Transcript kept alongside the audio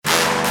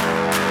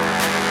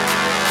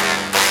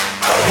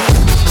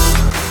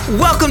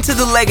Welcome to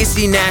the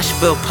Legacy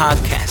Nashville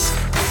podcast.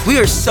 We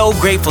are so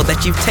grateful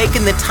that you've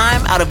taken the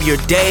time out of your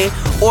day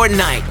or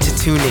night to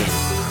tune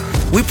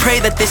in. We pray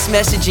that this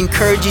message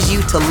encourages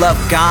you to love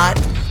God,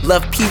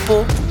 love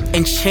people,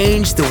 and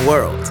change the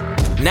world.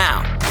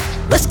 Now,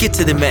 let's get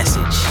to the message.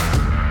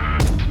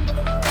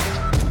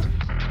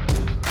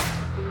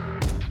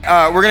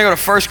 We're going to go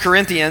to 1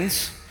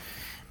 Corinthians,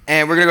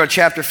 and we're going to go to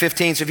chapter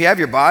 15. So if you have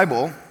your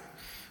Bible,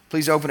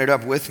 please open it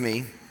up with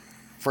me.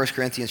 1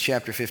 Corinthians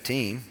chapter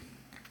 15.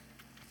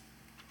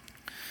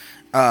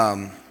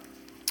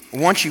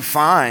 Once you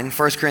find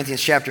 1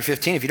 Corinthians chapter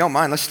 15, if you don't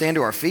mind, let's stand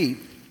to our feet.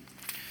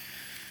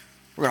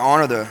 We're going to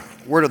honor the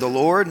word of the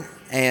Lord,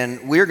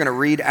 and we're going to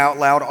read out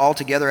loud all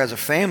together as a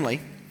family.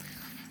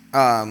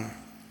 We're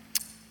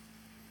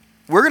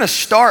going to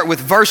start with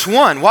verse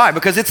 1. Why?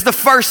 Because it's the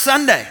first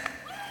Sunday.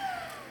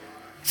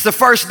 It's the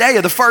first day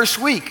of the first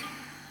week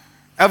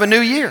of a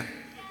new year.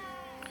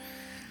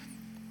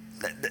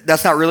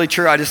 That's not really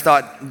true. I just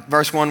thought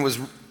verse 1 was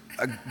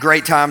a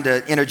great time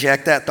to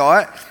interject that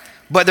thought.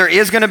 But there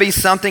is going to be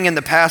something in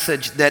the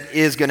passage that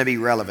is going to be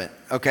relevant,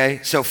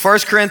 okay? So 1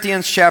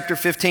 Corinthians chapter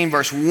 15,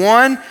 verse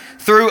 1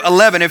 through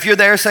 11. If you're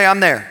there, say, I'm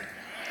there.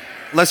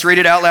 Let's read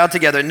it out loud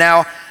together.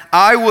 Now,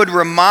 I would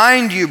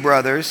remind you,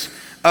 brothers,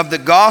 of the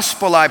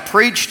gospel I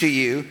preached to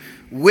you,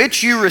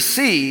 which you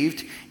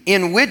received,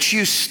 in which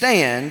you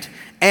stand,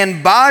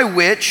 and by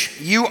which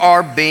you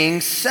are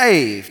being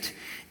saved,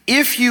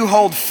 if you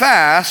hold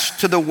fast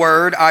to the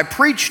word I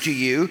preached to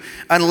you,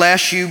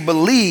 unless you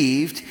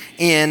believed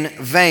in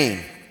vain.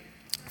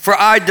 For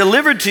I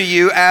delivered to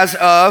you as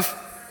of,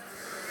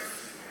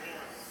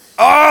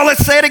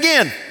 let's say it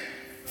again.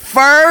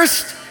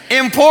 First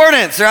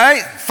importance,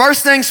 right?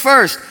 First things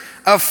first.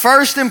 Of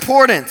first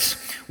importance,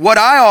 what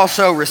I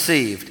also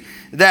received,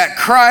 that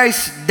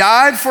Christ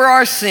died for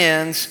our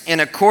sins in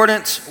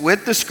accordance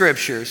with the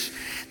scriptures,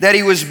 that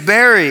he was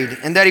buried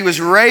and that he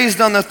was raised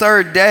on the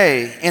third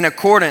day in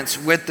accordance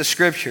with the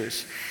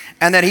scriptures,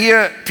 and that he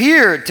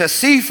appeared to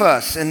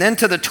Cephas and then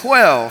to the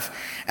 12,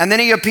 and then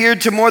he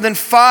appeared to more than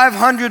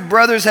 500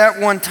 brothers at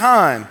one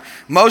time,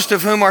 most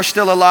of whom are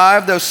still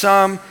alive, though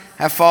some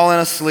have fallen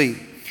asleep.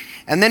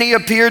 And then he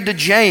appeared to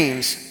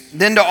James,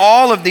 then to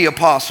all of the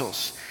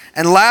apostles.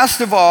 And last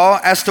of all,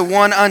 as to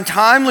one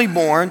untimely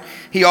born,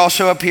 he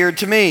also appeared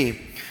to me.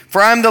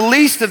 For I am the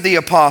least of the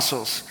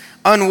apostles,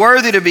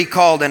 unworthy to be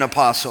called an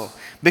apostle,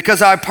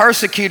 because I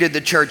persecuted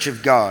the church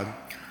of God.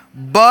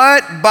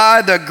 But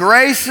by the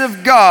grace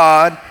of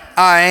God,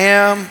 I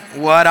am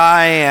what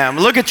I am.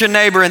 Look at your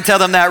neighbor and tell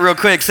them that real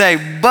quick. Say,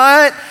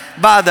 but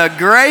by the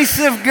grace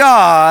of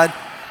God,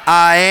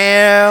 I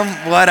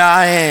am what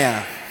I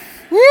am.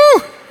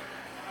 Woo!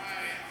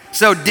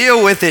 So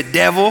deal with it,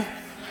 devil.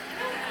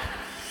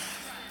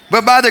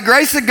 But by the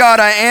grace of God,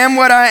 I am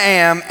what I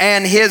am,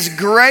 and his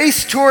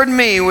grace toward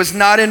me was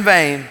not in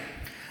vain.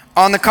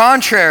 On the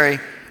contrary,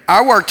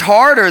 I worked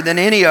harder than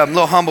any of them.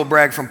 Little humble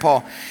brag from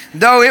Paul.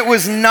 Though it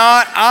was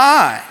not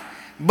I,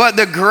 but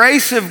the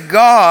grace of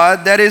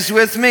God that is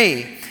with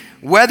me.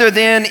 Whether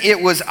then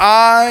it was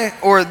I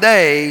or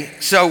they,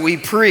 so we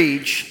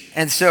preach,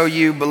 and so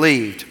you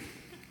believed.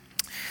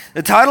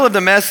 The title of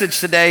the message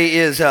today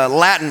is a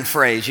Latin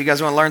phrase. You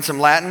guys want to learn some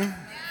Latin?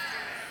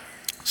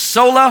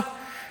 Sola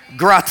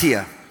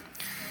gratia.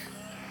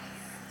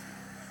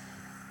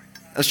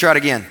 Let's try it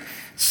again.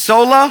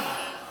 Sola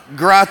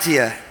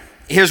gratia.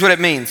 Here's what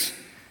it means.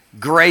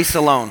 Grace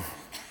alone.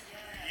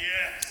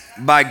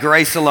 Yes. By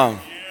grace alone.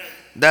 Yes.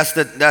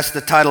 That's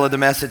the title of the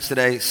message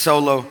today.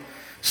 Sola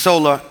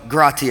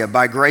gratia.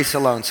 By grace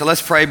alone. So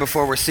let's pray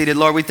before we're seated.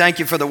 Lord, we thank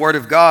you for the word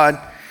of God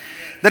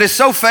that is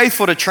so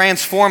faithful to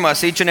transform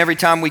us each and every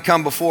time we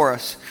come before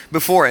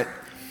it.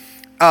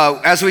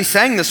 As we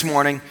sang this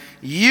morning,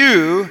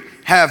 you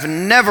have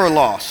never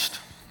lost.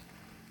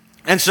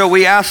 And so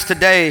we ask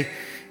today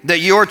that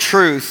your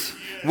truth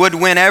would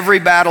win every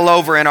battle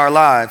over in our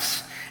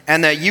lives,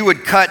 and that you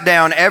would cut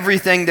down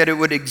everything that it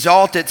would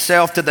exalt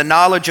itself to the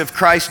knowledge of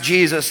Christ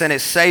Jesus and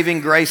his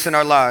saving grace in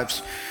our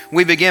lives.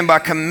 We begin by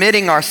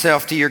committing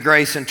ourselves to your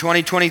grace in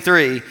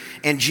 2023.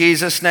 In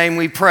Jesus' name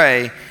we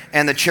pray.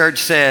 And the church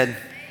said,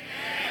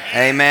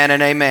 amen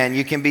and amen.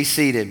 You can be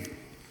seated.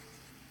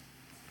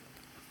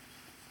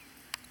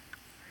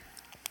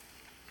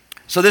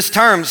 So this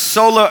term,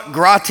 sola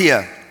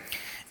gratia,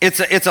 it's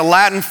a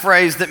Latin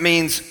phrase that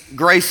means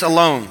grace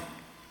alone.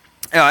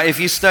 If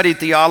you studied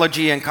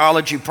theology in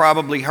college, you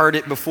probably heard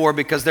it before,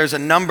 because there's a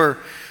number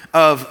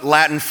of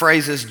Latin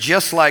phrases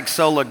just like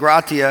sola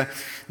gratia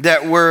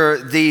that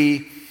were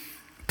the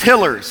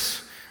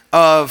pillars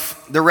of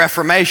the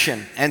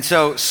Reformation. And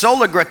so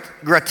sola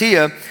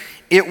gratia,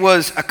 it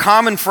was a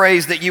common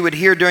phrase that you would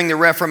hear during the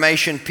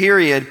Reformation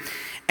period.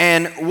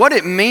 And what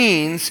it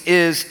means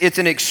is it's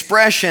an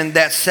expression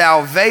that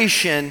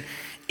salvation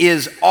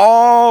is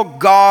all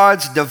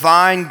God's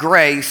divine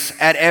grace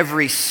at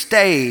every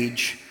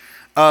stage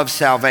of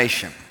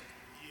salvation.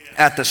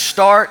 At the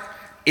start,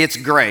 it's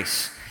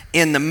grace.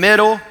 In the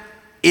middle,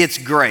 it's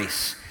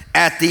grace.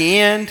 At the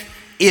end,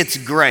 it's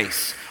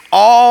grace.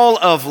 all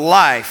of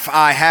life,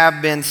 I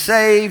have been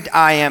saved,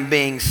 I am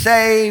being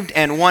saved,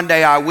 and one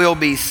day I will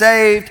be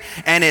saved,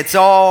 and it's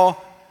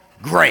all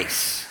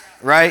grace,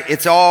 right?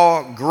 It's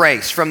all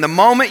grace. From the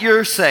moment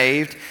you're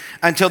saved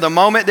until the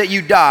moment that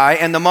you die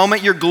and the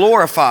moment you're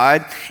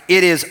glorified,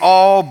 it is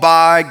all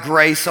by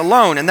grace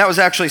alone. And that was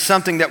actually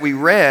something that we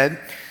read,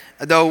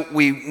 though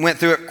we went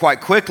through it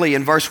quite quickly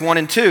in verse 1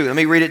 and 2. Let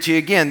me read it to you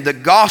again. The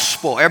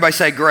gospel, everybody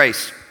say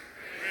grace.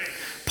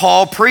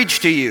 Paul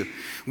preached to you,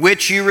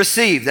 which you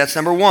received. That's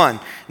number 1.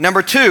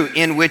 Number 2,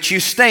 in which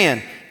you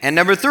stand. And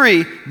number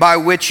 3, by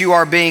which you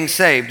are being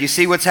saved. You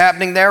see what's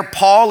happening there?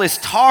 Paul is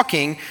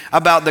talking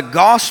about the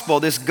gospel,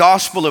 this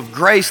gospel of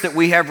grace that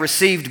we have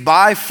received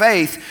by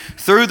faith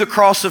through the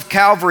cross of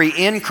Calvary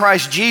in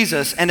Christ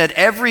Jesus. And at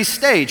every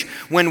stage,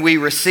 when we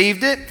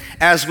received it,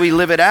 as we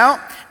live it out,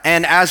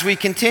 and as we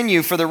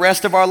continue for the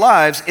rest of our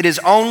lives, it is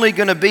only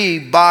going to be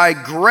by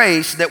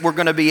grace that we're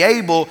going to be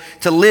able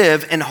to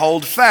live and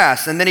hold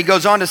fast. And then he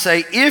goes on to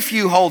say, if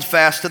you hold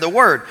fast to the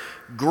word,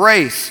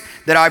 grace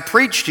that I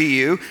preach to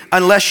you,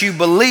 unless you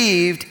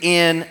believed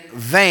in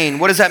vain.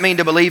 What does that mean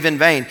to believe in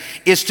vain?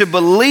 It's to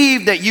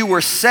believe that you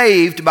were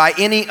saved by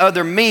any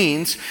other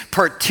means,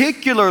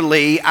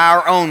 particularly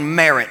our own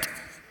merit.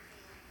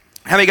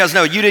 How many of you guys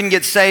know you didn't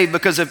get saved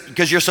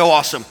because you're so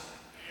awesome?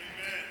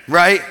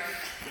 Right?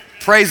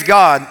 Praise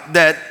God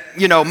that,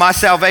 my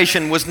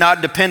salvation was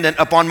not dependent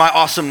upon my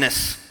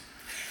awesomeness.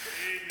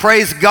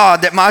 Praise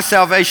God that my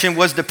salvation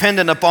was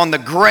dependent upon the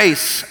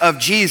grace of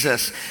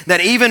Jesus,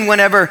 that even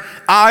whenever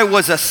I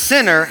was a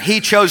sinner, he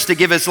chose to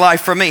give his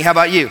life for me. How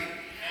about you?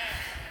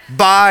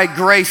 By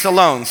grace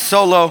alone,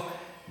 solo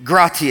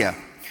gratia.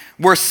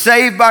 We're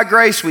saved by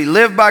grace, we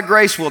live by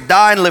grace, we'll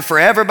die and live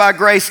forever by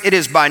grace. It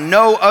is by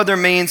no other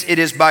means, it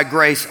is by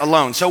grace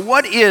alone. So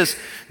what is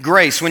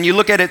grace? When you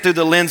look at it through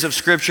the lens of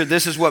Scripture,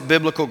 this is what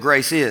biblical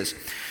grace is.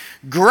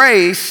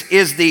 Grace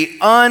is the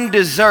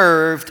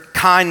undeserved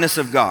kindness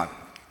of God.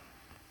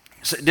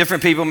 So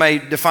different people may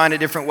define it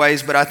different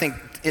ways, but I think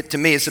to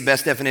me it's the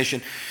best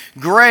definition.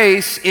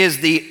 Grace is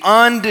the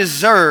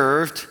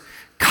undeserved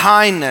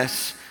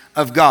kindness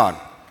of God.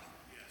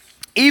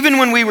 Even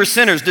when we were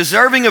sinners,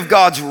 deserving of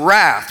God's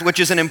wrath, which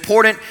is an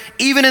important,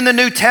 even in the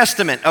New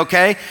Testament,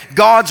 okay?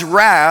 God's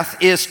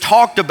wrath is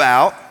talked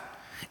about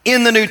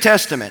in the New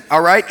Testament,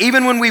 all right?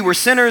 Even when we were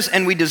sinners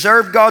and we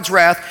deserved God's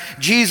wrath,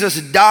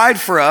 Jesus died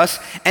for us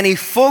and he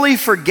fully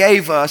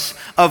forgave us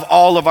of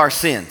all of our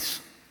sins.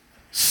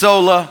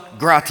 Sola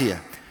gratia,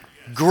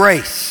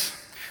 grace.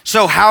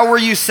 So how were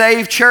you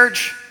saved,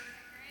 church?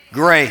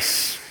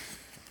 Grace.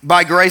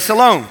 By grace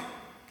alone.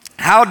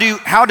 How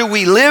do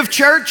we live,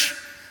 church?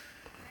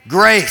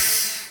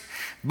 Grace.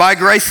 By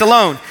grace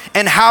alone.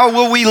 And how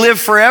will we live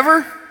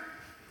forever?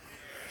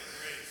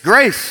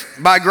 Grace.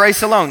 By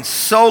grace alone.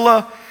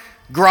 Sola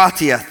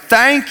gratia.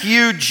 Thank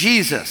you,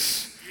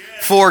 Jesus,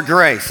 for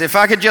grace. If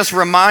I could just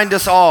remind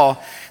us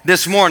all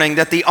this morning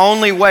that the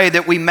only way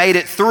that we made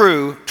it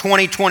through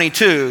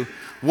 2022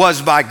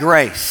 was by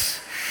grace.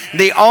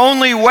 The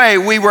only way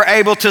we were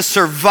able to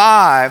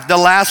survive the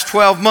last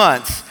 12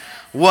 months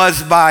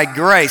was by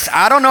grace.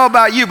 I don't know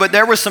about you, but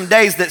there were some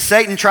days that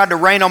Satan tried to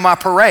rain on my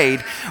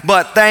parade,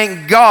 but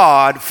thank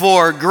God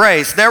for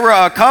grace. There were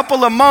a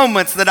couple of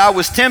moments that I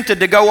was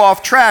tempted to go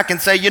off track and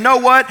say, you know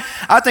what?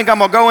 I think I'm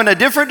gonna go in a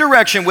different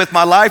direction with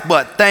my life,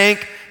 but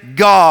thank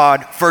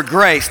God for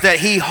grace, that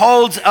he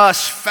holds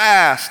us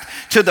fast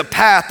to the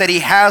path that he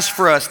has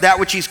for us, that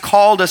which he's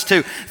called us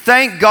to.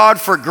 Thank God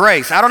for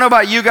grace. I don't know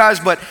about you guys,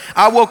 but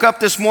I woke up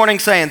this morning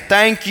saying,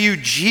 thank you,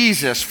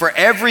 Jesus, for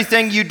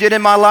everything you did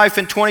in my life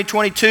in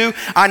 2022.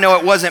 I know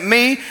it wasn't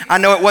me. I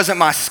know it wasn't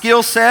my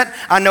skill set.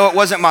 I know it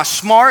wasn't my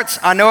smarts.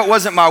 I know it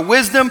wasn't my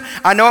wisdom.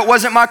 I know it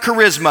wasn't my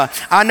charisma.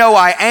 I know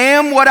I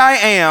am what I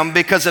am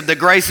because of the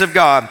grace of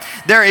God.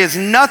 There is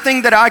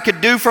nothing that I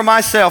could do for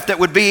myself that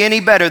would be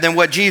any better than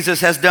what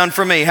Jesus has done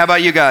for me. How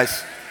about you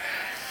guys?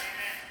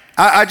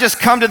 I just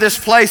come to this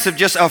place of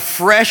just a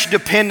fresh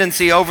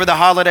dependency over the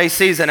holiday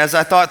season. As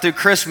I thought through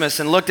Christmas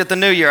and looked at the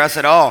new year, I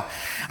said,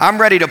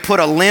 I'm ready to put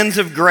a lens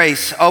of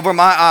grace over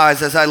my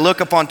eyes as I look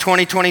upon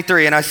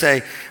 2023, and I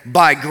say,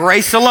 by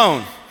grace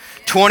alone,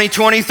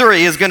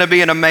 2023 is gonna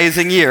be an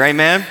amazing year,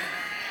 amen?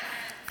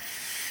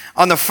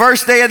 On the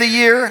first day of the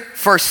year,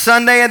 first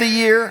Sunday of the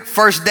year,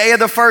 first day of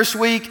the first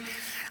week,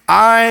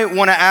 I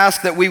wanna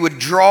ask that we would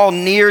draw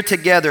near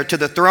together to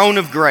the throne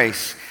of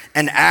grace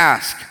and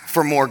ask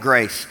for more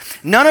grace.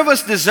 None of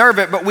us deserve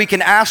it, but we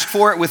can ask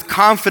for it with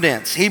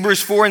confidence.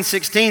 Hebrews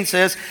 4:16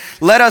 says,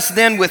 let us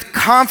then with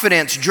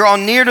confidence draw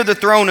near to the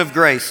throne of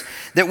grace,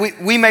 that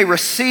we may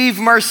receive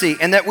mercy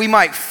and that we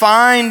might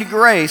find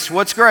grace.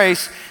 What's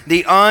grace?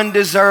 The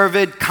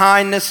undeserved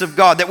kindness of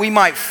God. That we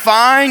might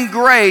find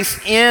grace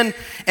in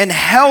and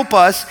help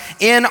us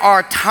in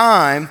our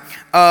time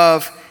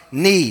of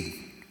need.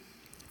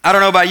 I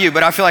don't know about you,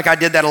 but I feel like I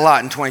did that a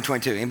lot in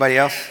 2022. Anybody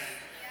else?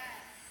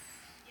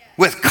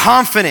 With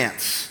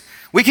confidence.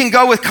 We can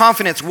go with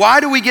confidence.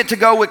 Why do we get to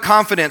go with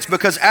confidence?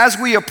 Because as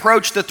we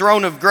approach the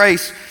throne of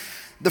grace,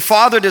 The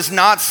Father does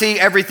not see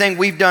everything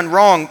we've done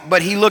wrong,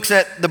 but he looks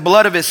at the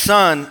blood of his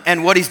Son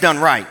and what he's done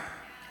right.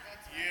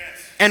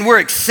 And we're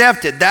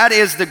accepted. That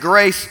is the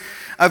grace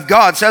of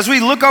God. So as we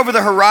look over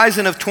the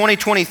horizon of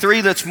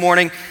 2023 this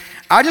morning,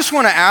 I just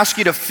want to ask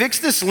you to fix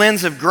this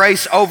lens of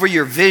grace over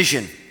your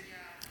vision.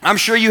 I'm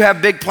sure you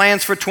have big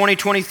plans for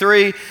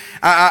 2023.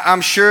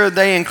 I'm sure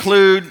they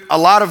include a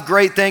lot of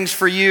great things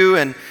for you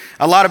and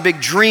a lot of big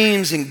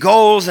dreams and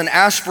goals and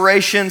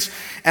aspirations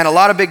and a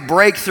lot of big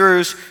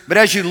breakthroughs. But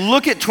as you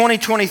look at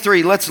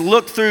 2023, let's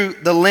look through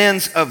the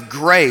lens of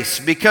grace,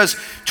 because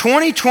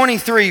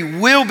 2023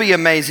 will be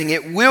amazing.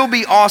 It will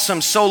be awesome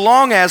so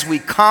long as we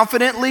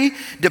confidently,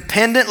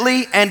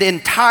 dependently, and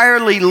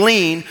entirely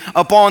lean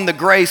upon the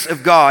grace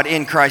of God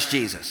in Christ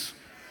Jesus.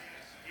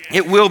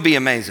 It will be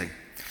amazing.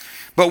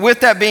 But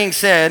with that being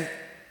said,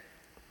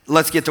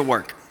 let's get to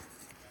work.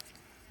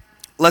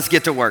 Let's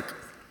get to work.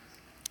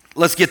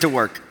 Let's get to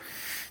work.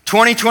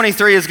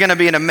 2023 is going to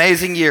be an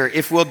amazing year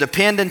if we'll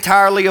depend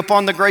entirely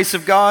upon the grace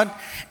of God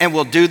and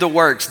we'll do the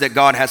works that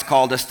God has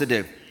called us to do.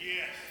 Yes.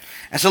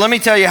 And so let me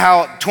tell you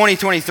how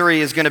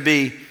 2023 is going to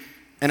be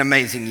an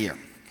amazing year.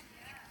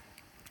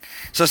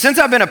 So since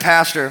I've been a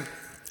pastor,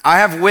 I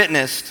have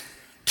witnessed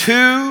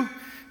two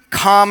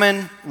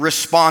common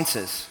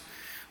responses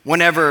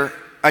whenever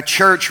a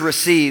church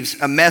receives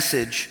a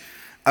message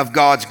of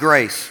God's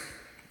grace.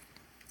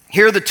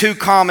 Here are the two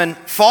common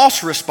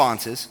false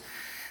responses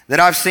that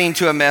I've seen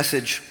to a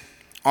message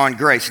on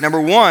grace.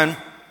 Number one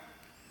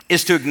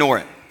is to ignore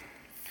it.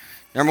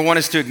 Number one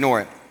is to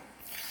ignore it.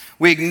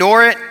 We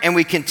ignore it and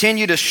we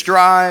continue to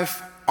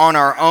strive on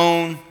our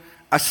own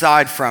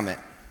aside from it.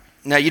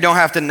 Now, you don't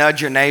have to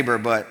nudge your neighbor,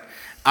 but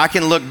I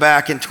can look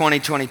back in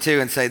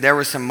 2022 and say there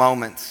were some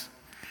moments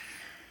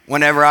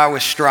whenever I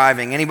was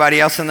striving. Anybody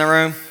else in the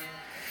room?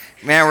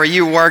 Man, where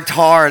you worked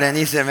hard and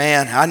you said,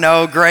 man, I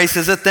know grace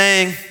is a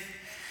thing,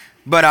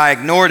 but I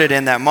ignored it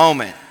in that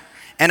moment.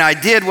 And I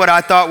did what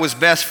I thought was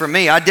best for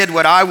me. I did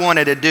what I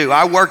wanted to do.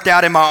 I worked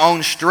out in my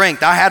own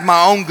strength. I had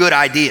my own good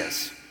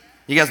ideas.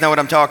 You guys know what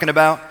I'm talking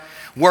about?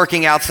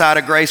 Working outside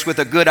of grace with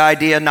a good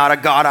idea, not a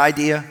God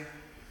idea.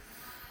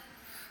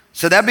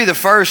 So that'd be the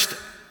first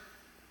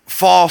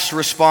false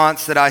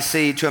response that I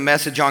see to a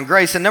message on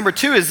grace. And number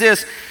two is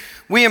this: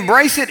 we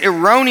embrace it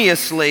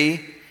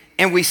erroneously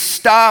and we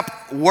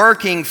stop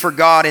working for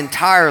God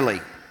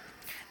entirely.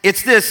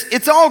 It's this,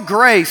 it's all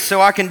grace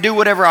so I can do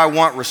whatever I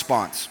want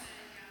response.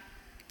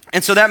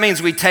 And so that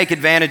means we take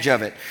advantage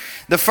of it.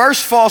 The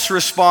first false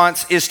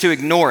response is to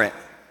ignore it.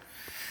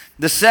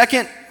 The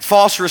second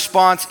false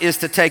response is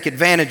to take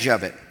advantage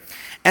of it.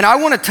 And I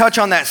want to touch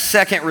on that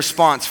second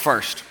response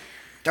first.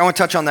 I want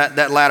to touch on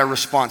that latter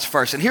response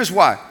first. And here's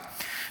why.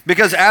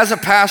 Because as a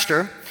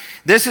pastor,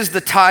 this is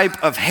the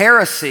type of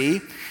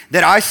heresy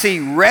that I see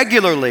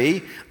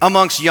regularly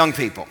amongst young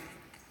people.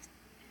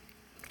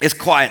 It's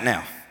quiet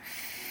now.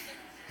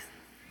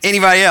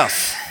 Anybody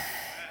else?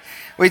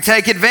 We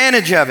take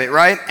advantage of it,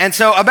 right? And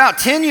so about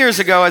 10 years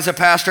ago as a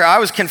pastor, I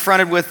was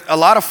confronted with a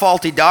lot of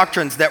faulty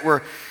doctrines that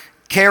were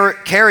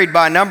carried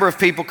by a number of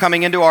people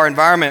coming into our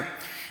environment.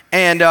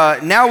 And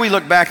now we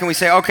look back and we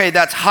say, okay,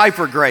 that's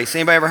hyper grace.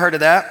 Anybody ever heard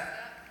of that?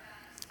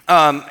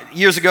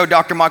 Years ago,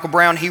 Dr. Michael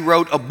Brown, he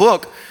wrote a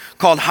book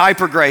called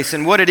Hyper Grace.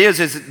 And what it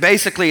is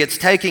basically it's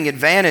taking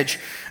advantage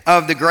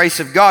of the grace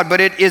of God. But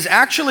it is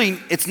actually,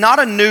 it's not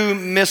a new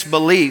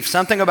misbelief.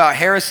 Something about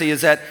heresy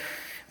is that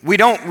we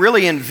don't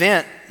really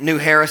invent new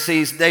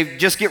heresies, they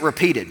just get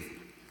repeated.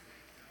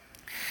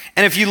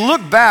 And if you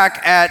look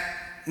back at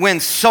when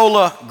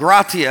sola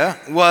gratia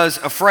was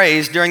a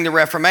phrase during the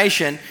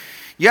Reformation,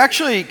 you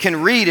actually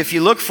can read, if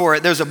you look for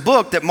it, there's a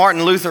book that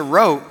Martin Luther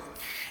wrote,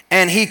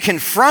 and he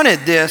confronted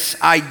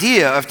this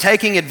idea of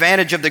taking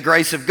advantage of the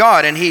grace of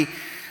God. And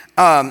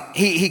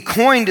he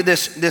coined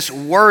this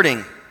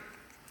wording,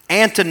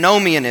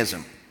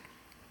 antinomianism.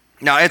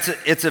 Now,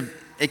 it's an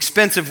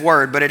expensive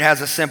word, but it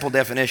has a simple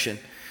definition.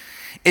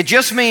 It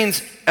just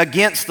means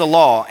against the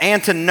law.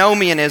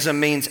 Antinomianism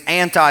means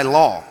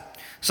anti-law.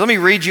 So let me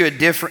read you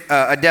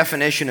a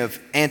definition of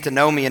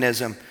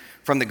antinomianism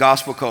from the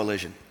Gospel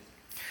Coalition.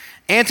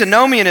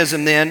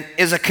 Antinomianism, then,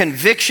 is a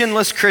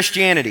convictionless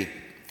Christianity.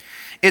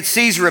 It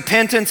sees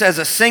repentance as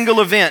a single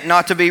event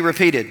not to be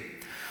repeated.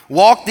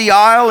 Walk the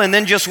aisle and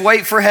then just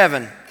wait for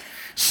heaven.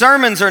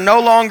 Sermons are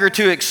no longer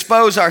to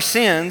expose our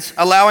sins,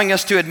 allowing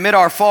us to admit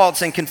our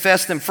faults and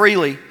confess them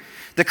freely.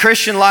 The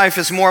Christian life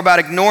is more about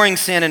ignoring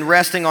sin and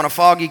resting on a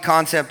foggy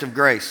concept of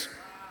grace.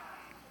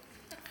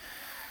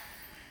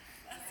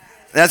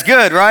 That's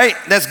good, right?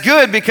 That's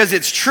good because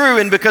it's true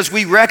and because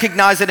we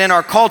recognize it in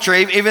our culture,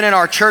 even in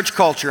our church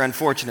culture,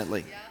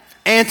 unfortunately.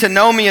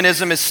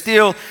 Antinomianism is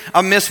still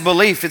a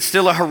misbelief. It's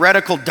still a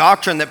heretical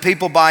doctrine that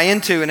people buy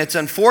into, and it's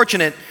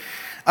unfortunate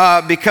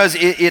because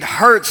it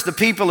hurts the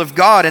people of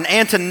God. An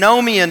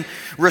antinomian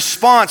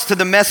response to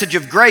the message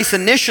of grace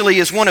initially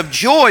is one of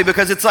joy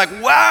because it's like,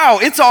 wow,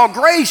 it's all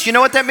grace. You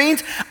know what that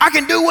means? I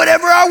can do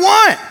whatever I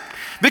want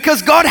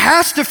because God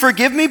has to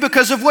forgive me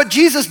because of what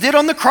Jesus did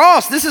on the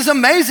cross. This is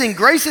amazing.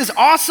 Grace is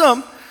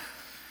awesome.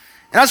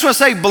 And I just want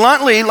to say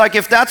bluntly, like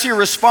if that's your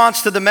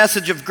response to the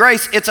message of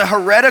grace, it's a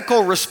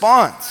heretical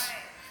response.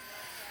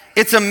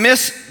 It's a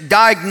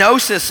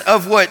misdiagnosis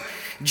of what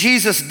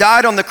Jesus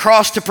died on the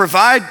cross to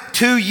provide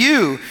to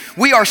you.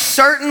 We are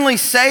certainly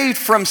saved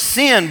from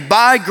sin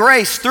by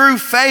grace through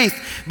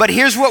faith, but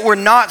here's what we're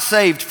not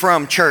saved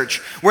from, church.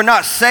 We're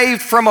not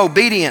saved from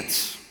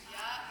obedience.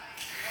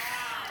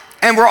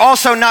 And we're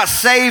also not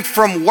saved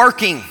from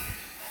working.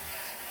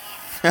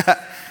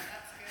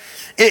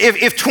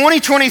 If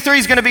 2023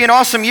 is going to be an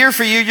awesome year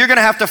for you, you're going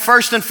to have to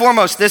first and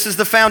foremost, this is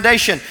the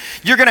foundation,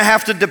 you're going to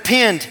have to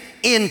depend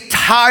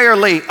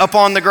entirely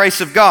upon the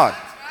grace of God.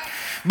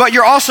 But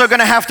you're also going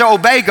to have to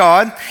obey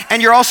God,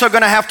 and you're also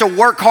going to have to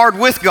work hard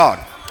with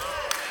God.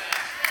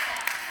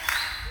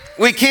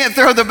 We can't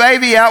throw the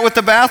baby out with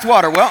the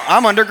bathwater. Well,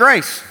 I'm under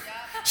grace.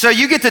 So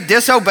you get to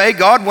disobey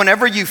God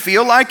whenever you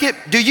feel like it.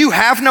 Do you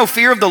have no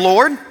fear of the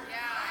Lord?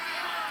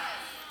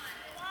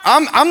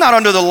 I'm not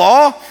under the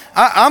law.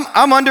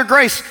 I'm under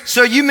grace.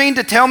 So you mean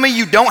to tell me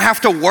you don't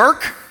have to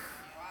work?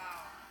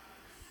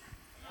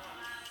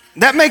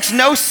 That makes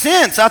no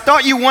sense. I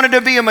thought you wanted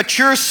to be a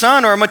mature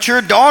son or a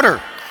mature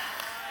daughter,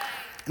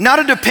 not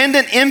a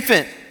dependent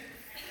infant.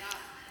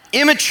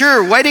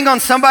 Immature, waiting on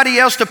somebody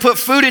else to put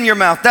food in your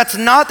mouth. That's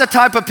not the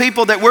type of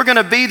people that we're going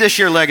to be this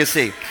year,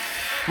 Legacy.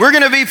 We're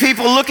going to be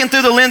people looking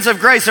through the lens of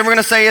grace, and we're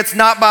going to say it's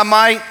not by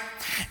might,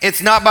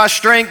 it's not by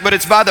strength, but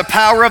it's by the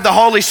power of the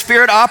Holy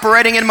Spirit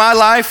operating in my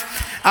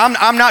life.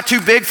 I'm not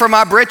too big for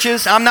my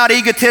britches. I'm not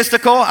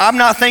egotistical. I'm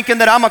not thinking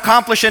that I'm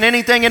accomplishing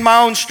anything in my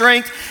own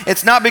strength.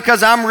 It's not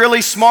because I'm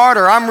really smart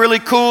or I'm really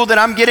cool that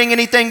I'm getting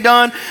anything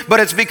done,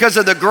 but it's because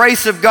of the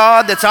grace of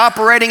God that's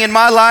operating in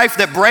my life,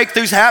 that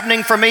breakthrough's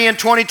happening for me in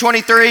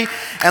 2023.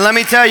 And let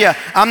me tell you,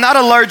 I'm not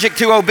allergic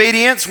to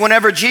obedience.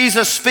 Whenever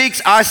Jesus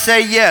speaks, I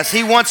say yes.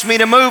 He wants me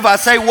to move. I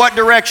say, what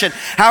direction?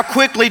 How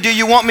quickly do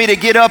you want me to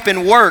get up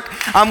and work?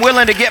 I'm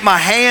willing to get my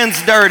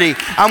hands dirty.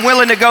 I'm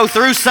willing to go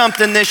through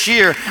something this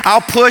year.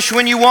 I'll push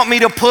when you want me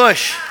to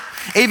push.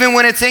 Even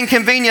when it's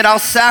inconvenient, I'll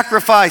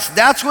sacrifice.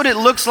 That's what it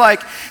looks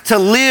like to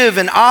live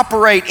and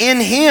operate in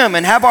Him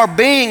and have our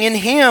being in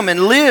Him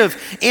and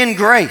live in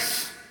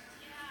grace.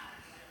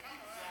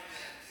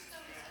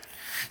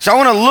 So I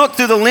want to look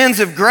through the lens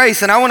of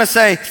grace, and I want to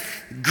say,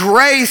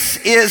 grace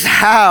is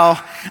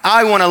how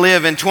I want to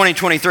live in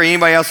 2023.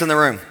 Anybody else in the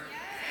room?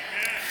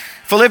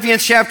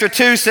 Philippians chapter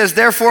 2 says,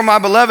 therefore, my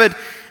beloved,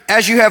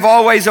 as you have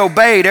always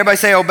obeyed. Everybody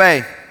say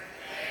obey.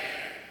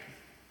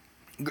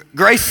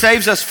 Grace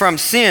saves us from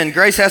sin.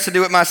 Grace has to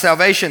do with my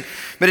salvation,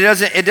 but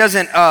it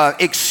doesn't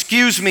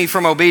excuse me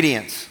from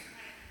obedience.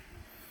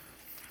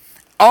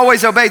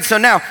 Always obeyed. So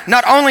now,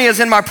 not only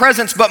as in my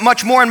presence, but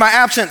much more in my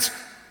absence,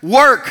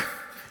 work.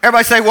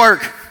 Everybody say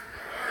work.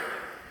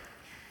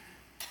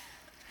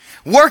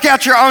 Work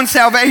out your own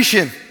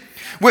salvation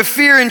with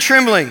fear and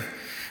trembling,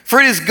 for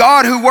it is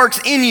God who works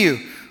in you,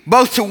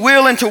 both to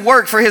will and to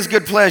work for His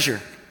good pleasure.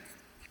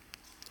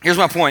 Here's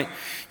my point.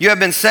 You have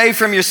been saved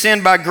from your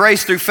sin by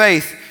grace through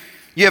faith.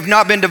 You have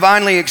not been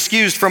divinely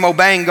excused from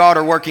obeying God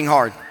or working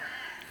hard.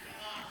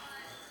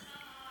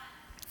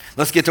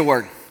 Let's get to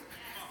work.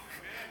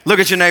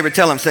 Look at your neighbor,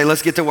 tell him, say,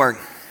 let's get to work.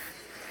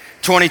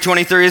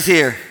 2023 is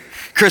here.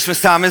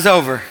 Christmas time is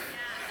over.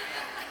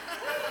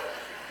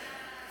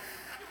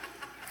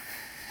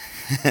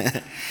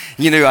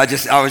 You knew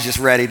I was just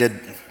ready to.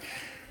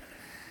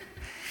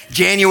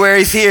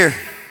 January's here.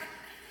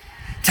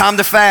 Time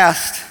to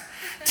fast.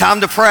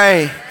 Time to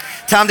pray.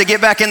 Time to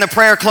get back in the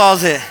prayer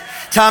closet.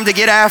 Time to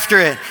get after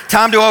it.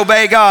 Time to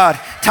obey God.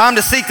 Time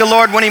to seek the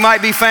Lord when He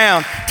might be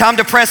found. Time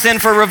to press in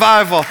for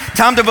revival.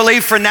 Time to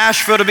believe for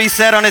Nashville to be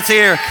set on its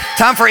ear.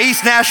 Time for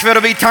East Nashville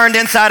to be turned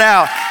inside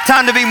out.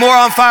 Time to be more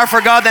on fire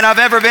for God than I've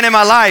ever been in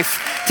my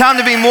life. Time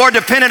to be more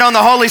dependent on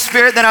the Holy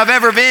Spirit than I've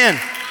ever been.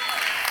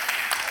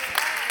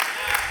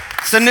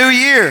 It's a new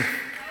year.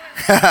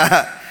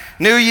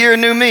 New year,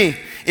 new me.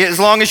 As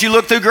long as you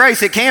look through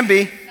grace, it can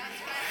be.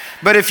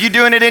 But if you're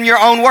doing it in your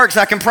own works,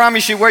 I can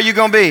promise you where you're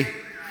going to be.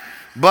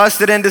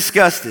 Busted and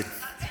disgusted.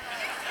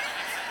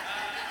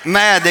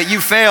 Mad that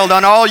you failed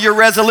on all your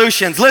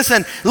resolutions.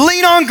 Listen,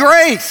 lean on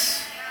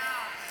grace.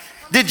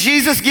 Did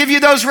Jesus give you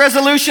those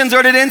resolutions,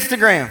 or did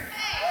Instagram?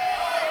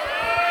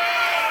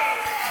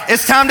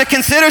 It's time to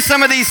consider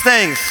some of these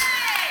things,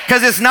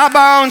 because it's not by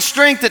our own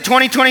strength that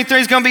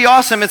 2023 is going to be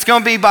awesome. It's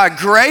going to be by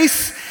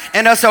grace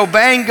and us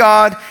obeying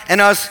God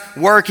and us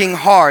working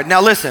hard.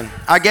 Now listen,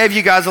 I gave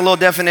you guys a little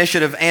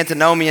definition of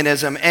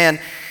antinomianism, and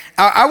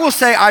I will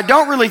say I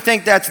don't really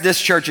think that's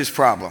this church's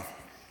problem.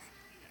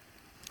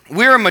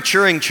 We're a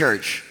maturing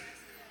church.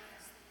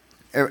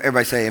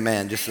 Everybody say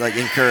amen, just like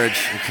encourage.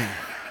 Okay.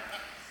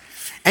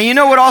 And you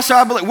know what also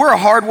I believe? We're a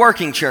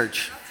hardworking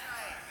church.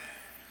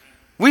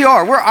 We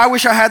are. I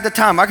wish I had the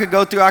time. I could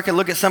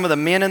look at some of the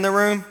men in the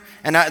room,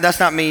 and that's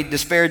not me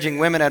disparaging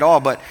women at all,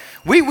 but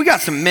we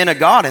got some men of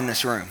God in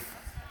this room.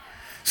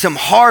 Some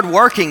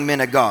hardworking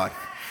men of God.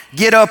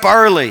 Get up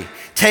early,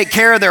 take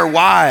care of their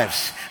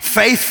wives,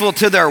 faithful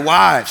to their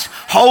wives,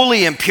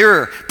 holy and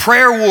pure,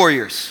 prayer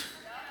warriors.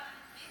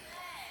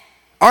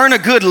 earn a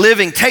good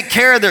living, take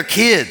care of their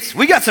kids.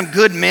 We got some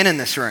good men in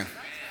this room.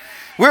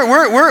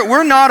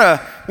 We're not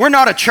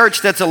a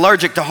church that's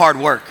allergic to hard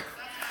work.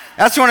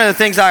 That's one of the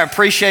things I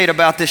appreciate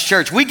about this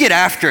church. We get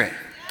after it.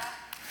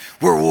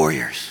 We're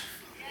warriors.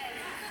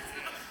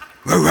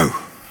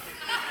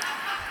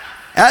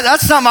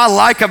 That's something I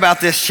like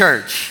about this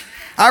church.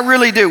 I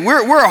really do.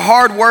 We're a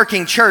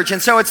hard-working church,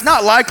 and so it's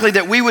not likely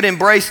that we would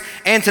embrace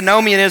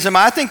antinomianism.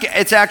 I think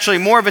it's actually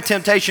more of a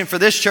temptation for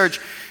this church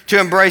to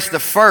embrace the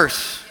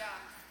first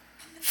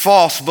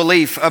false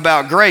belief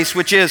about grace,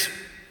 which is,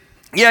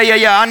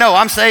 yeah, I know,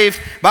 I'm saved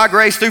by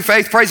grace through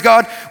faith, praise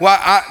God.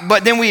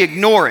 But then we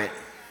ignore it.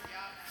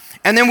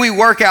 And then we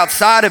work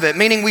outside of it,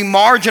 meaning we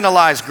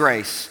marginalize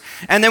grace.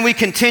 And then we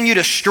continue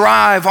to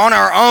strive on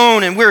our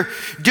own, and we're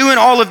doing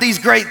all of these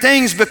great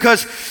things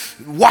because,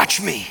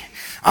 watch me,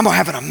 I'm going to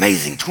have an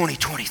amazing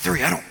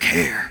 2023. I don't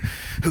care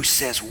who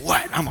says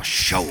what. I'm going to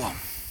show them.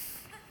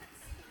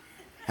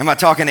 Am I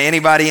talking to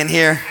anybody in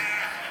here?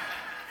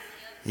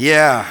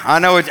 Yeah, I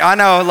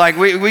know, like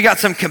we got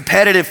some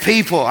competitive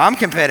people. I'm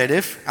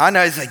competitive. I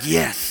know, it's like,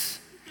 yes.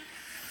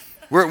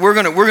 We're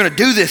gonna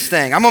do this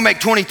thing. I'm gonna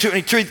make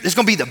 2023, it's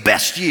gonna be the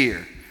best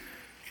year.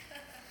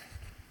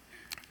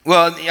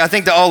 Well, I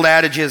think the old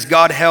adage is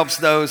God helps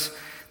those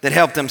that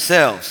help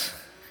themselves.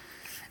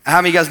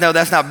 How many of you guys know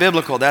that's not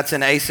biblical? That's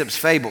in Aesop's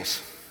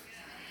fables.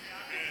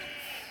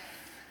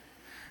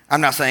 I'm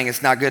not saying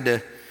it's not good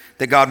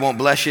that God won't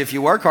bless you if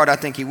you work hard. I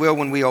think he will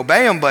when we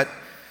obey him, but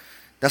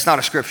that's not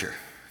a scripture.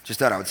 Just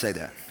thought I would say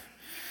that.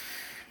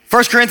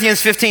 1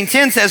 Corinthians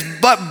 15:10 says,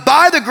 but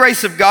by the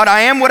grace of God,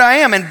 I am what I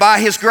am, and by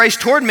his grace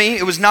toward me,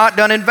 it was not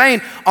done in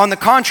vain. On the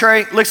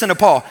contrary, listen to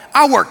Paul,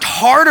 I worked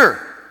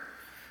harder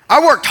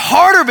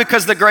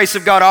because of the grace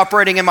of God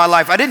operating in my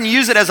life. I didn't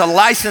use it as a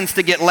license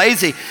to get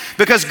lazy.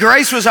 Because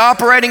grace was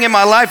operating in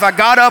my life, I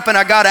got up and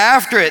I got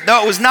after it.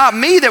 Though it was not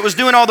me that was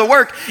doing all the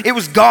work, it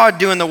was God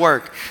doing the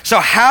work. So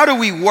how do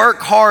we work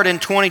hard in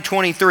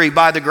 2023?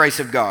 By the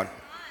grace of God.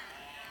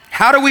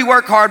 How do we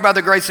work hard by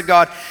the grace of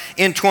God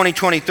in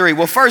 2023?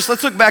 Well, first,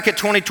 let's look back at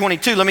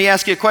 2022. Let me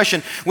ask you a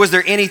question. Was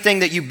there anything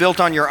that you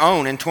built on your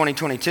own in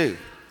 2022?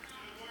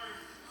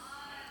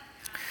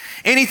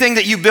 Anything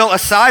that you built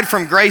aside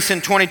from grace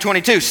in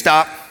 2022,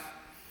 stop.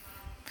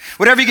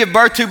 Whatever you give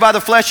birth to by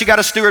the flesh, you got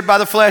to steward by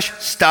the flesh,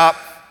 stop.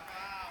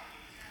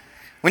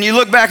 When you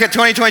look back at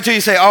 2022,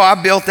 you say, oh, I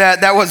built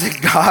that. That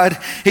wasn't God.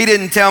 He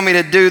didn't tell me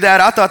to do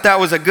that. I thought that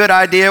was a good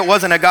idea. It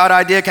wasn't a God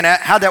idea.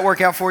 How'd that work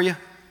out for you?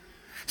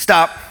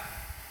 Stop.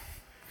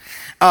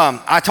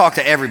 I talk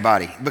to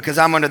everybody because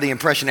I'm under the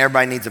impression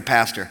everybody needs a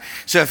pastor.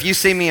 So if you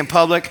see me in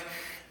public,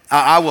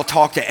 I will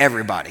talk to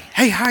everybody.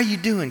 Hey, how are you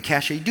doing,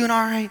 Kasha? You doing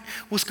all right?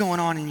 What's going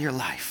on in your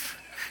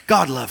life?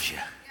 God loves you.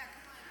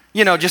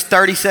 You know, just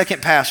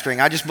 30-second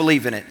pastoring. I just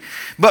believe in it.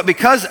 But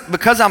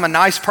because I'm a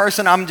nice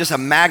person, I'm just a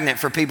magnet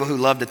for people who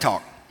love to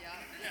talk.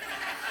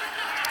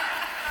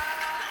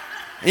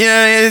 You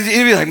know,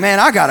 you'd be like, man,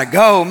 I gotta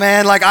go,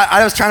 man. Like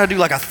I was trying to do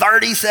like a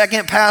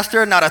 30-second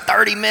pastor, not a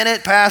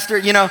 30-minute pastor,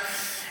 you know.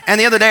 And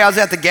the other day I was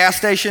at the gas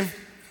station,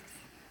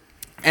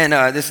 and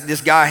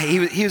this guy,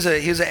 he was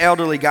an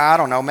elderly guy. I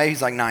don't know, maybe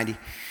he's like 90,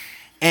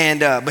 and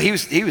but he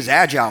was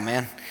agile,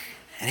 man.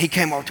 And he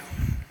came over to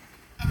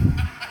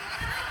him.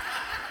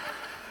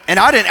 And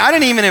I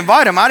didn't even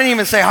invite him. I didn't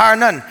even say hi or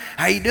nothing.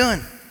 How you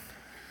doing?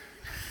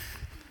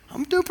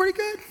 I'm doing pretty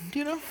good,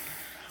 you know.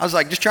 I was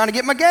like, just trying to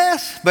get my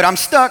gas, but I'm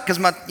stuck because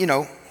my,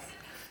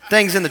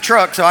 thing's in the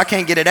truck, so I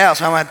can't get it out.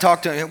 So I'm gonna have to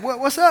talk to him.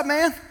 What's up,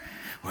 man?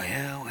 Well,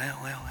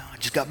 I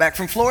just got back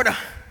from Florida.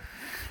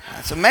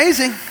 That's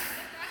amazing.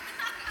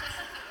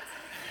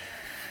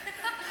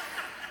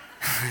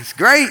 It's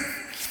great.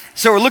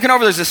 So we're looking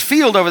over, there's this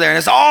field over there, and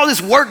there's all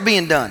this work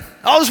being done.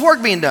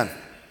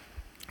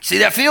 See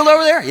that field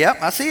over there? Yep,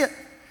 I see it.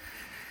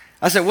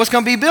 I said, what's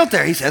gonna be built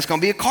there? He said, it's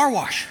gonna be a car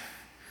wash.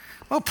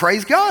 Well,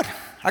 praise God.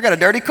 I got a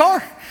dirty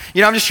car.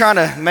 I'm just trying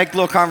to make a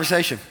little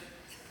conversation.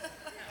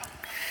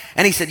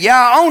 And he said, yeah,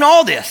 I own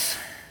all this.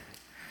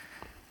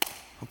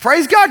 Well,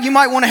 praise God, you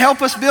might want to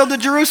help us build the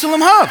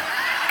Jerusalem hub.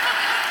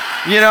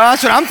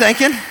 That's what I'm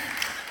thinking.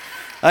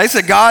 It's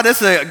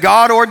a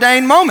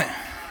God-ordained moment.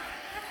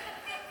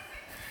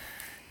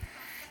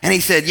 And he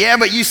said, yeah,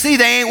 but you see,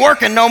 they ain't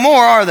working no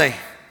more, are they?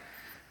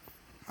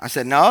 I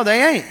said, no,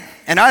 they ain't.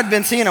 And I'd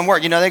been seeing them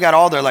work. They got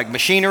all their like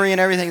machinery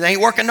and everything. They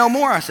ain't working no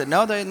more. I said,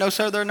 no,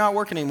 sir, they're not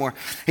working anymore.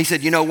 He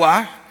said, you know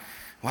why?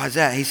 Why is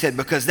that? He said,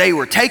 because they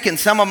were taking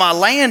some of my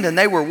land and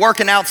they were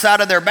working outside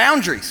of their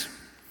boundaries.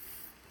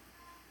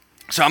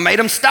 So I made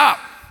them stop.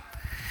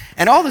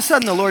 And all of a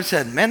sudden the Lord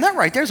said, man, that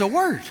right there's a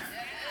word.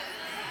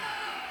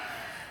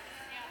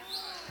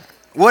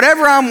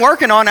 Whatever I'm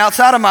working on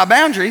outside of my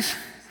boundaries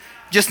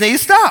just needs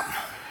to stop.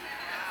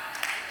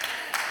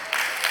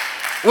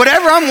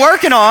 Whatever I'm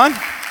working on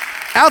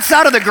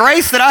outside of the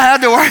grace that I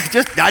had to work,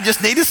 I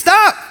just need to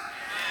stop.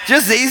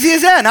 Just easy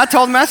as that. And I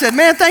told him, I said,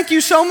 man, thank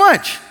you so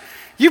much.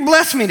 You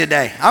blessed me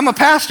today. I'm a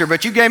pastor,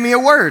 but you gave me a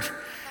word.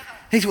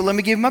 He said, well, let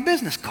me give you my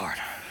business card.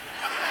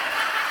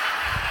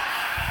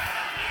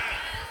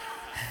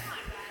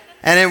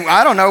 And then,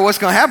 I don't know what's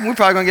going to happen. We're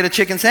probably going to get a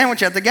chicken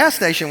sandwich at the gas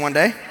station one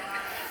day.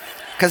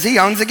 Because he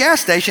owns the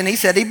gas station. He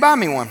said he'd buy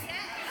me one.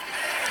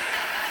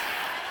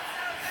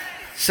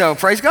 So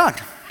praise God.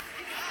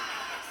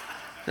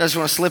 I just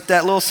want to slip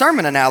that little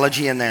sermon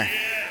analogy in there.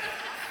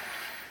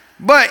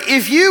 But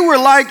if you were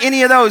like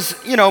any of those,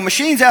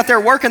 machines out there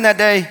working that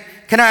day,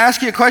 can I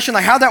ask you a question?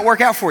 Like, how'd that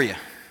work out for you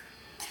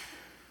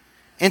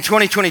in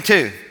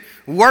 2022?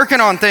 Working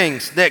on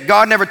things that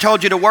God never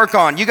told you to work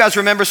on. You guys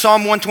remember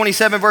Psalm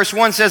 127 verse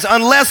 1 says,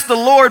 unless the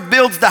Lord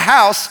builds the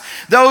house,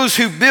 those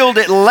who build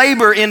it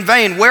labor in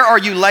vain. Where are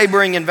you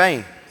laboring in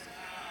vain?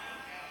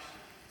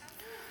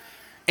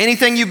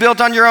 Anything you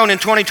built on your own in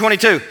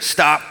 2022,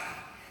 stop.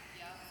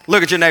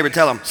 Look at your neighbor,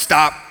 tell them,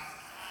 stop.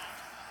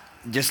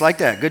 Just like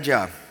that, good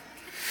job.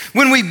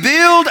 When we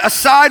build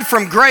aside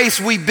from grace,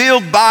 we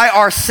build by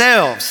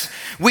ourselves.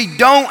 We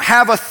don't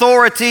have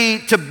authority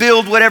to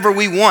build whatever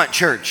we want,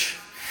 church.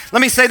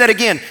 Let me say that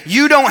again.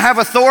 You don't have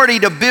authority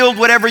to build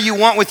whatever you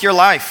want with your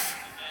life.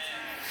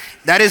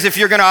 That is if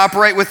you're going to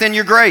operate within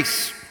your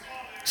grace.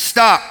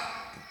 Stop.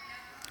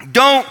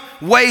 Don't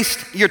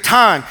waste your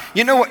time.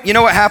 You know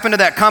what happened to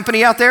that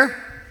company out there?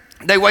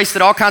 They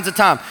wasted all kinds of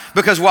time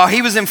because while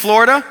he was in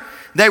Florida,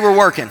 they were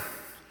working.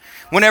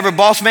 Whenever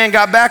boss man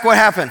got back, what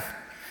happened?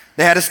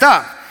 They had to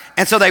stop.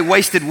 And so they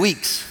wasted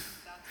weeks.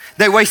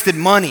 They wasted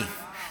money.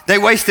 They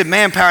wasted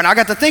manpower. And I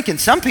got to thinking,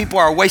 some people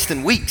are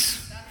wasting weeks.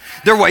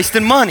 They're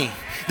wasting money.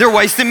 They're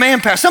wasting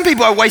manpower. Some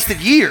people are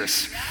wasted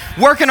years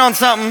working on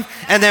something,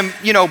 and then,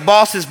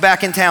 boss is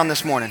back in town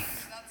this morning.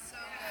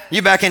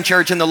 You back in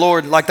church and the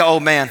Lord, like the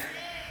old man,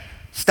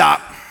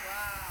 stop.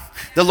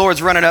 The Lord's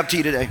running up to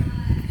you today.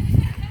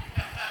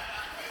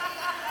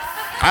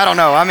 I don't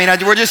know.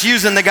 We're just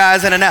using the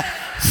guys in and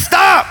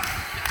stop.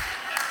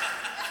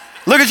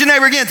 Look at your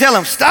neighbor again. Tell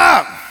him,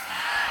 stop.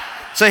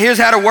 So here's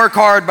how to work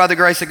hard by the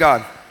grace of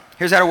God.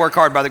 Here's how to work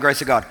hard by the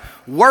grace of God.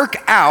 Work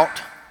out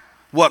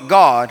what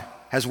God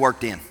has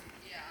worked in.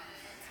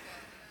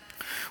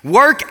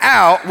 Work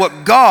out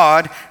what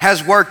God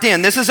has worked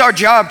in. This is our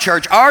job,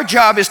 church. Our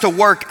job is to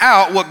work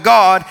out what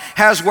God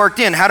has worked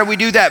in. How do we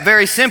do that?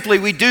 Very simply,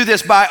 we do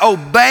this by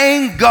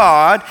obeying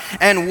God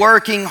and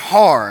working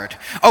hard.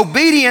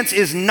 Obedience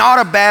is not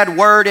a bad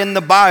word in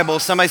the Bible.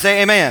 Somebody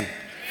say amen.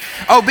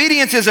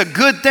 Obedience is a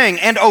good thing,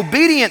 and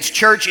obedience,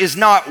 church, is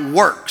not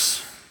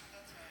works.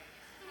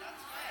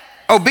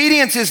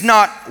 Obedience is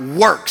not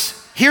works.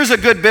 Here's a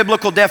good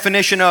biblical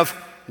definition of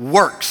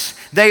works.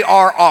 They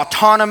are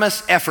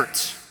autonomous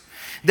efforts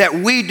that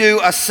we do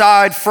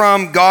aside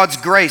from God's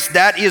grace.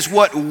 That is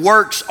what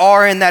works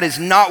are, and that is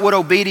not what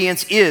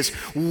obedience is.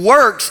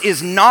 Works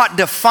is not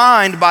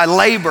defined by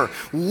labor.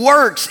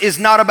 Works is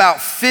not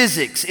about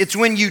physics. It's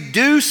when you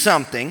do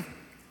something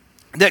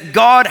that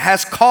God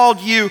has called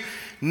you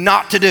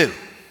not to do.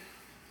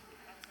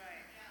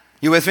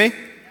 You with me?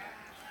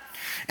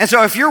 And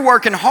so if you're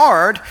working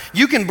hard,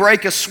 you can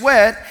break a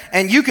sweat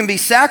and you can be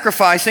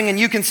sacrificing and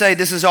you can say,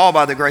 this is all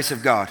by the grace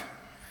of God.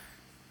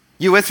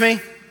 You with me? Yeah.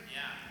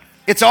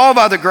 It's all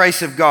by the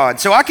grace of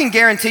God. So I can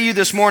guarantee you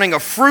this morning a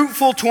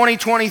fruitful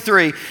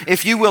 2023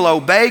 if you will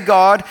obey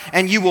God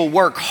and you will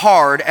work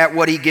hard at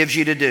what He gives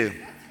you to do.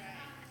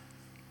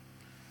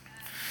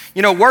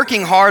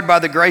 Working hard by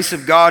the grace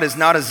of God is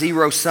not a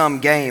zero-sum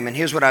game, and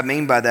here's what I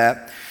mean by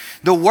that.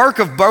 The work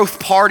of both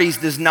parties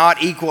does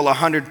not equal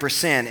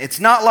 100%.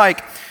 It's not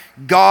like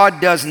God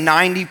does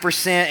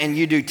 90% and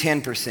you do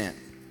 10%.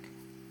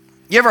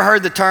 You ever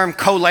heard the term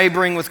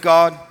co-laboring with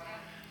God?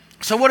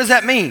 So what does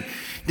that mean?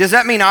 Does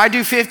that mean I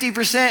do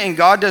 50% and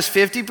God does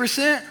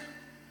 50%?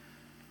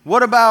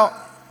 What about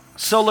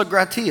sola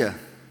gratia?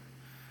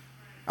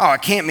 Oh,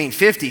 it can't mean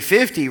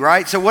 50-50,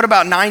 right? So what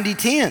about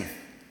 90-10?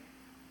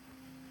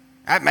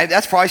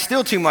 That's probably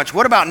still too much.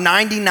 What about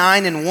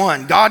 99 and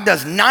 1? God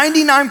does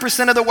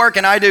 99% of the work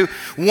and I do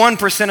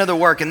 1% of the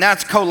work, and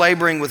that's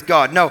co-laboring with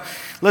God. No,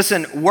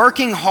 listen,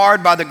 working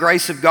hard by the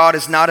grace of God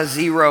is not a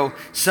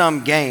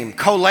zero-sum game.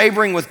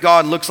 Co-laboring with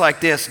God looks like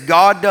this.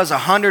 God does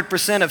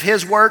 100% of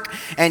His work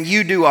and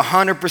you do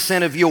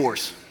 100% of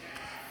yours.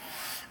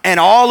 And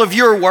all of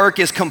your work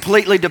is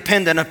completely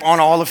dependent upon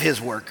all of His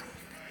work.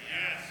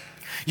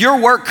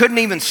 Your work couldn't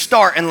even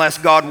start unless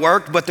God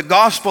worked, but the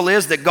gospel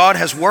is that God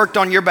has worked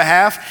on your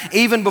behalf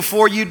even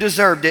before you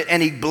deserved it,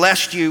 and He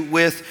blessed you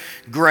with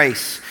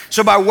grace.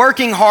 So by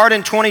working hard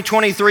in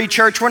 2023,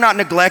 church, we're not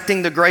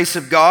neglecting the grace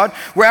of God.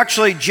 We're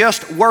actually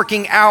just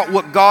working out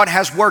what God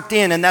has worked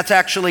in, and that's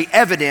actually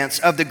evidence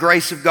of the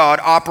grace of God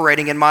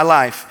operating in my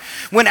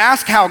life. When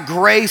asked how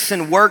grace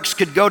and works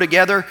could go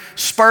together,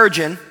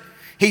 Spurgeon,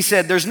 he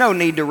said, there's no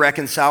need to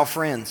reconcile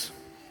friends.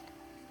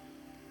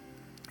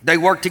 They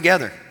work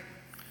together.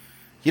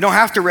 You don't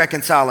have to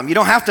reconcile them. You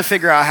don't have to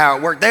figure out how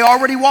it worked. They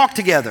already walk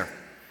together.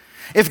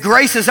 If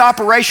grace is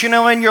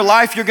operational in your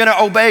life, you're going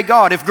to obey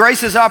God. If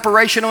grace is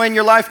operational in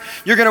your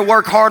life, you're going to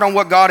work hard on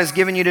what God has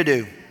given you to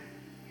do.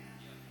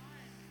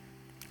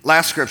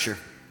 Last scripture,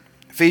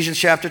 Ephesians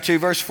chapter 2,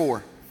 verse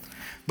 4.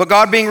 But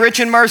God, being rich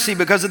in mercy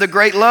because of the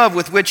great love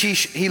with which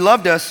He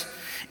loved us,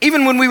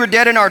 even when we were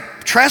dead in our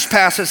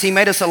trespasses, He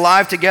made us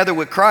alive together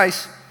with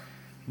Christ.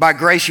 By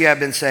grace you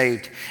have been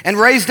saved, and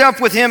raised up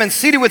with him and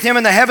seated with him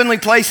in the heavenly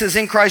places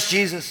in Christ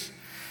Jesus,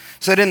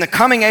 so that in the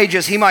coming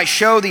ages he might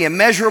show the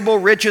immeasurable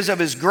riches of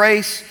his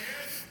grace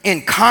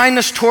in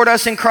kindness toward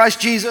us in Christ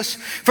Jesus.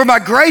 For by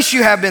grace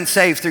you have been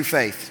saved through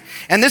faith.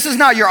 And this is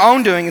not your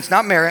own doing, it's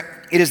not merit.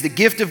 It is the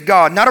gift of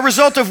God, not a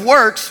result of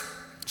works,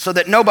 so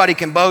that nobody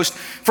can boast.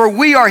 For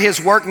we are his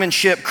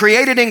workmanship,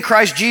 created in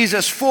Christ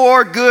Jesus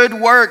for good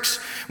works,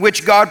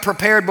 which God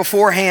prepared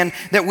beforehand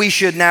that we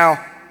should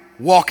now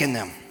walk in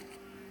them.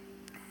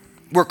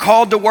 We're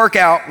called to work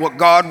out what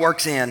God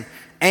works in,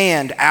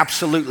 and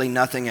absolutely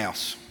nothing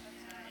else.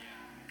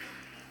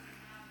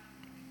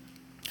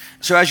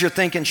 So as you're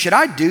thinking, should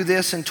I do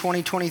this in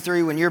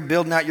 2023 when you're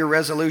building out your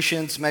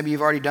resolutions? Maybe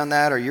you've already done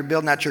that, or you're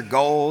building out your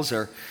goals,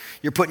 or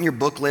you're putting your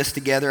book list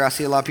together. I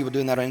see a lot of people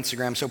doing that on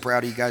Instagram. I'm so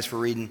proud of you guys for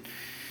reading.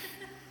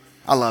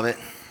 I love it.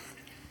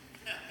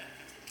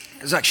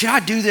 It's like, should I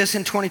do this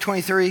in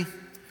 2023?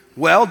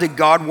 Well, did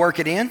God work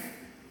it in?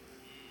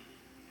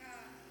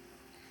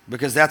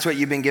 Because that's what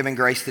you've been given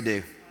grace to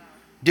do.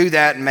 Do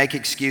that and make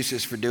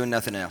excuses for doing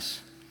nothing else.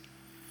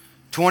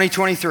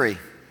 2023,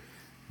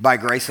 by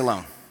grace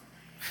alone.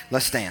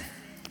 Let's stand.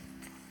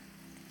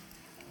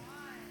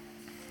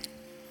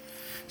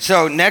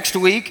 So next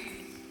week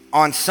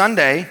on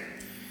Sunday,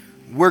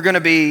 we're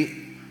going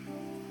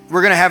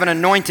to have an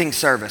anointing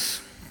service.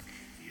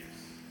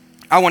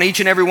 I want each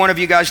and every one of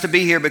you guys to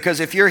be here, because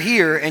if you're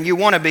here and you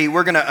want to be,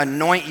 we're going to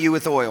anoint you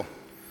with oil.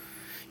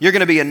 You're going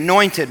to be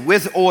anointed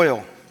with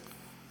oil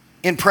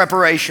in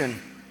preparation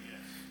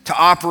to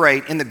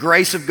operate in the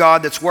grace of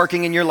God that's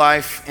working in your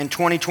life in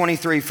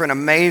 2023 for an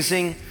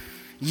amazing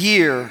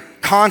year,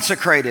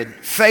 consecrated,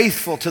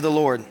 faithful to the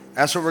Lord.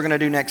 That's what we're going to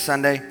do next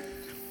Sunday.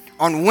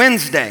 On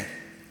Wednesday,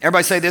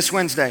 everybody say this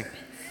Wednesday,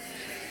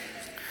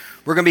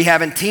 we're going to be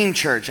having team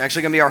church.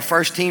 Actually going to be our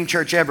first team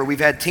church ever.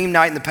 We've had team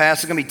night in the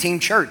past. It's going to be team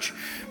church.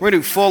 We're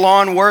going to do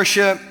full-on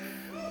worship,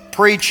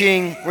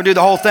 preaching. We're going to do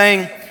the whole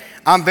thing.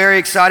 I'm very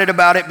excited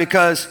about it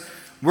because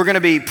we're going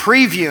to be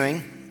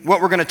previewing what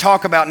we're going to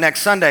talk about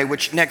next Sunday,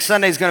 which next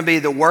Sunday is going to be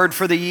the word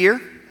for the year.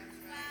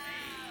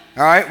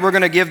 All right, we're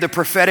going to give the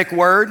prophetic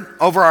word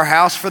over our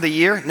house for the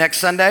year next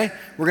Sunday.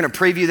 We're going to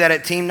preview that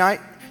at team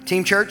night,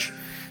 team church.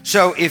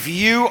 So if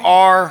you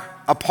are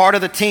a part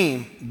of the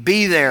team,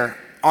 be there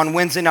on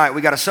Wednesday night.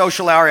 We got a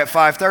social hour at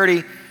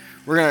 5:30.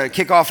 We're going to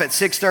kick off at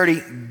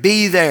 6:30.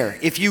 Be there.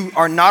 If you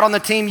are not on the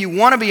team, you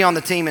want to be on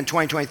the team in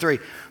 2023,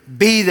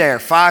 be there.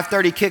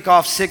 5:30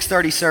 kickoff,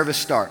 6:30 service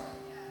start.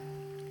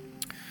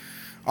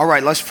 All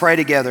right, let's pray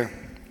together.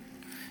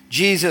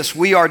 Jesus,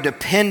 we are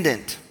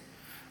dependent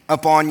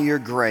upon your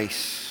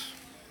grace.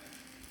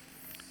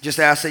 Just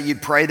ask that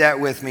you'd pray that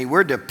with me.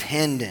 We're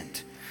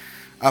dependent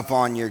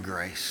upon your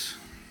grace.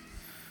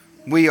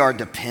 We are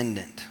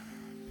dependent.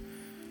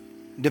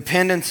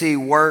 Dependency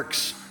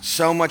works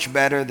so much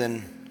better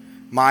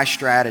than my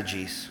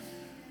strategies.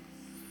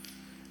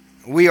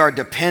 We are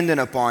dependent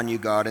upon you,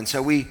 God. And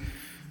so we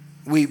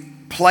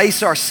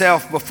place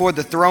ourselves before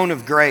the throne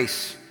of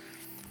grace.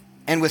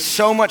 And with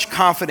so much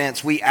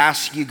confidence, we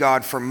ask you,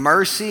 God, for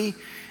mercy,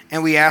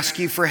 and we ask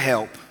you for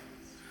help.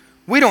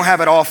 We don't have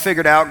it all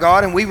figured out,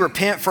 God, and we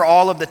repent for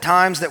all of the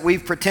times that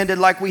we've pretended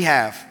like we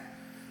have.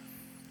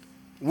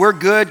 We're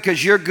good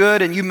because you're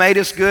good, and you made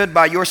us good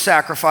by your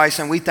sacrifice,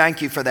 and we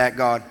thank you for that,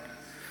 God.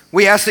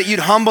 We ask that you'd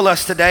humble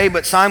us today,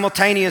 but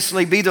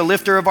simultaneously be the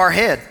lifter of our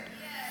head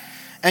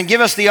and give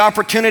us the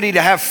opportunity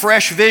to have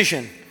fresh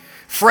vision,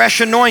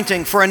 fresh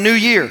anointing for a new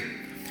year,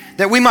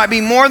 that we might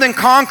be more than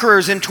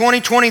conquerors in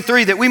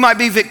 2023, that we might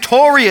be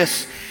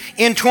victorious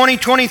in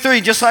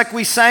 2023, just like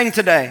we sang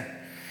today.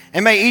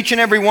 And may each and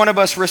every one of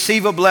us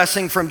receive a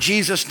blessing from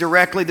Jesus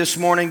directly this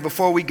morning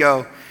before we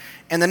go.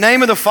 In the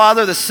name of the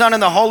Father, the Son,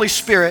 and the Holy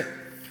Spirit,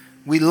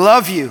 we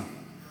love you,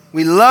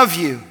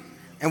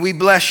 and we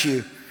bless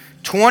you.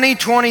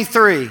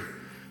 2023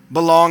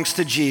 belongs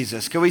to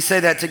Jesus. Can we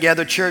say that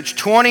together, church?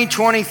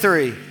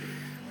 2023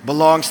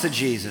 belongs to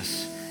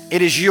Jesus.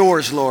 It is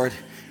yours, Lord.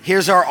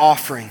 Here's our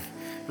offering.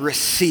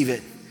 Receive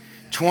it.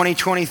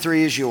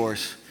 2023 is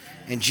yours.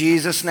 In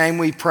Jesus' name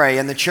we pray.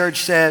 And the church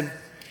said,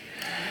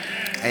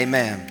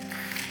 Amen.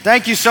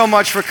 Thank you so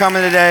much for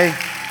coming today.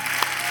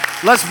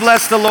 Let's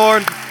bless the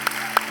Lord.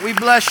 We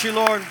bless you,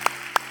 Lord.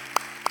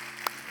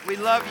 We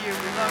love you. We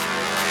love you.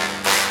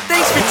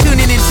 Thanks for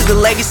tuning into the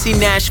Legacy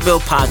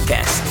Nashville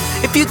podcast.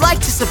 If you'd like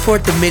to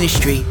support the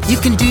ministry, you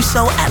can do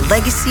so at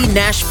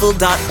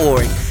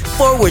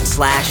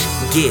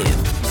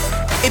legacynashville.org/give.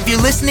 If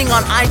you're listening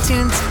on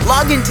iTunes,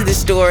 log into the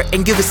store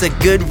and give us a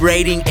good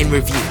rating and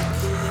review.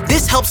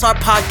 This helps our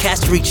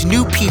podcast reach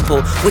new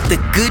people with the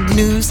good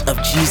news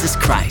of Jesus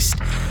Christ.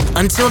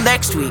 Until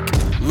next week,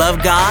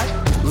 love God,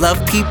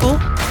 love people,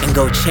 and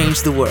go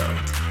change the world.